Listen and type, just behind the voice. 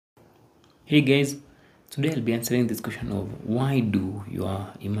Hey guys, today I'll be answering this question of why do your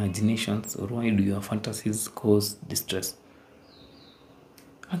imaginations or why do your fantasies cause distress?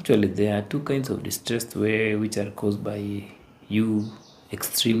 Actually, there are two kinds of distress which are caused by you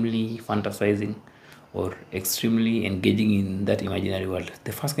extremely fantasizing or extremely engaging in that imaginary world.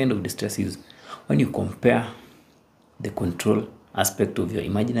 The first kind of distress is when you compare the control aspect of your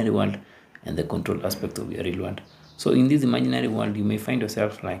imaginary world and the control aspect of your real world. So in this imaginary world, you may find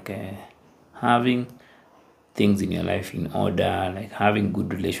yourself like having things in your life in order, like having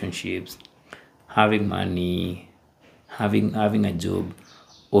good relationships, having money, having a job,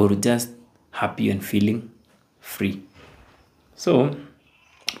 or just happy and feeling free. So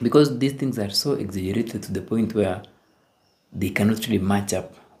because these things are so exaggerated to the point where they cannot really match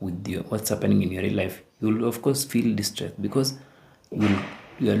up with what's happening in your real life, you will of course feel distressed because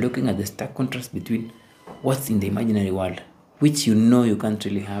you are looking at the stark contrast between what's in the imaginary world, which you can't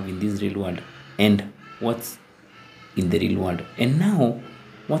really have in this real world, and what's in the real world. And now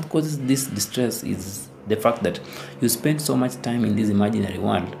what causes this distress is the fact that you spend so much time in this imaginary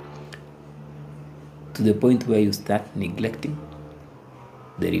world to the point where you start neglecting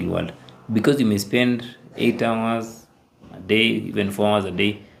the real world, because you may spend 8 hours a day, even 4 hours a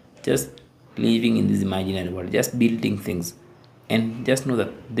day, just living in this imaginary world, just building things. And just know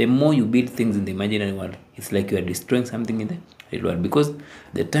that the more you build things in the imaginary world, it's like you are destroying something in the real world, because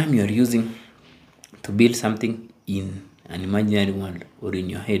the time you are using to build something in an imaginary world or in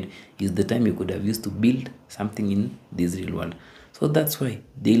your head is the time you could have used to build something in this real world. So that's why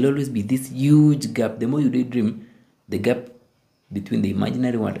there'll always be this huge gap. The more you daydream, the gap between the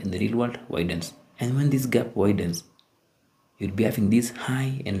imaginary world and the real world widens. And when this gap widens, you'll be having this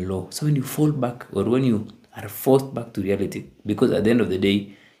high and low. So when you fall back, or when you are forced back to reality, because at the end of the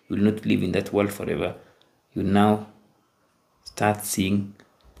day, you will not live in that world forever, you now start seeing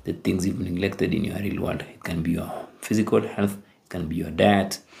the things you've neglected in your real world. It can be your physical health, it can be your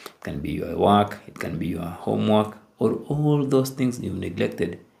diet, it can be your work, it can be your homework, or all those things you've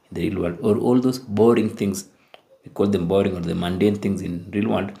neglected in the real world, or all those boring things, we call them boring, or the mundane things in real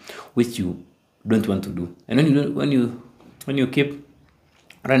world, which you don't want to do. And when you keep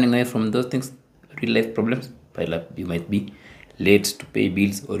running away from those things, real life problems pile up. You might be late to pay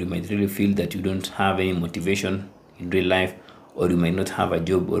bills, or you might really feel that you don't have any motivation in real life, or you might not have a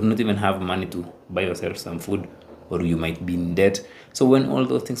job, or not even have money to buy yourself some food, or you might be in debt. So when all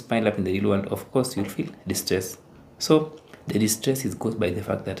those things pile up in the real world, of course you'll feel distress. So the distress is caused by the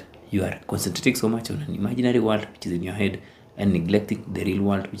fact that you are concentrating so much on an imaginary world which is in your head, and neglecting the real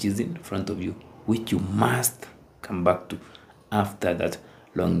world which is in front of you, which you must come back to after that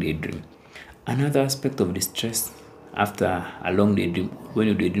long daydream. Another aspect of distress after a long daydream, when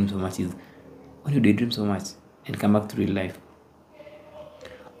you daydream so much, is when you daydream so much and come back to real life,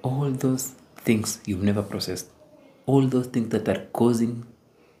 all those things you've never processed, all those things that are causing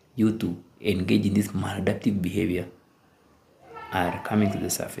you to engage in this maladaptive behavior, are coming to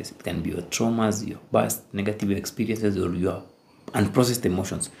the surface. It can be your traumas, your past negative experiences, or your unprocessed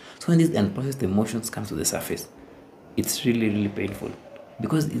emotions. So when these unprocessed emotions come to the surface, it's really, really painful,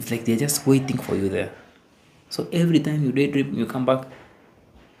 because it's like they're just waiting for you there. So every time you daydream, you come back,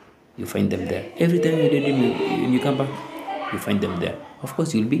 you find them there. Every time you daydream, you come back, you find them there. Of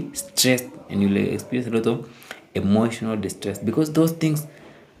course, you'll be stressed and you'll experience a lot of emotional distress, because those things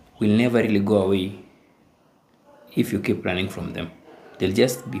will never really go away if you keep running from them. They'll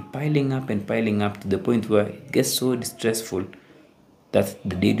just be piling up and piling up to the point where it gets so distressful that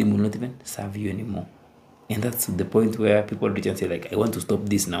the daydream will not even serve you anymore. And that's the point where people reach and say, like, I want to stop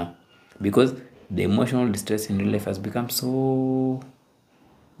this now, because the emotional distress in real life has become so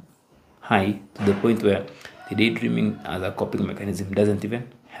high to the point where the daydreaming as a coping mechanism doesn't even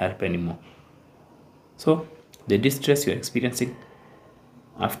help anymore. So the distress you're experiencing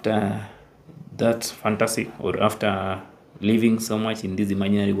after that fantasy, or after living so much in this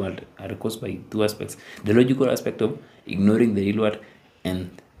imaginary world, are caused by two aspects: the logical aspect of ignoring the real world,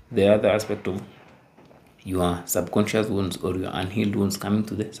 and the other aspect of your subconscious wounds or your unhealed wounds coming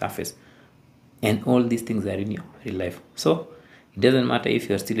to the surface. And all these things are in your real life. So it doesn't matter if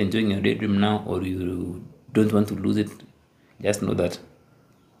you're still enjoying your daydream now, or you don't want to lose it. Just know that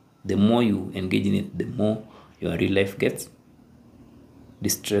the more you engage in it, the more your real life gets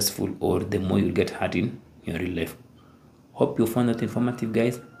distressful, or the more you get hurt in your real life. Hope you found that informative,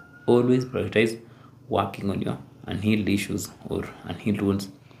 guys. Always prioritize working on your unhealed issues or unhealed wounds.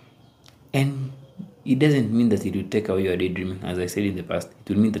 And it doesn't mean that it will take away your daydreaming. As I said in the past,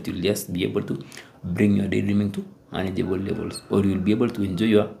 it will mean that you'll just be able to bring your daydreaming to manageable levels, or you'll be able to enjoy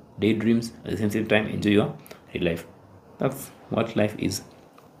your daydreams at the same time enjoy your real life. That's what life is.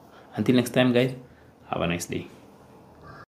 Until next time, guys, have a nice day.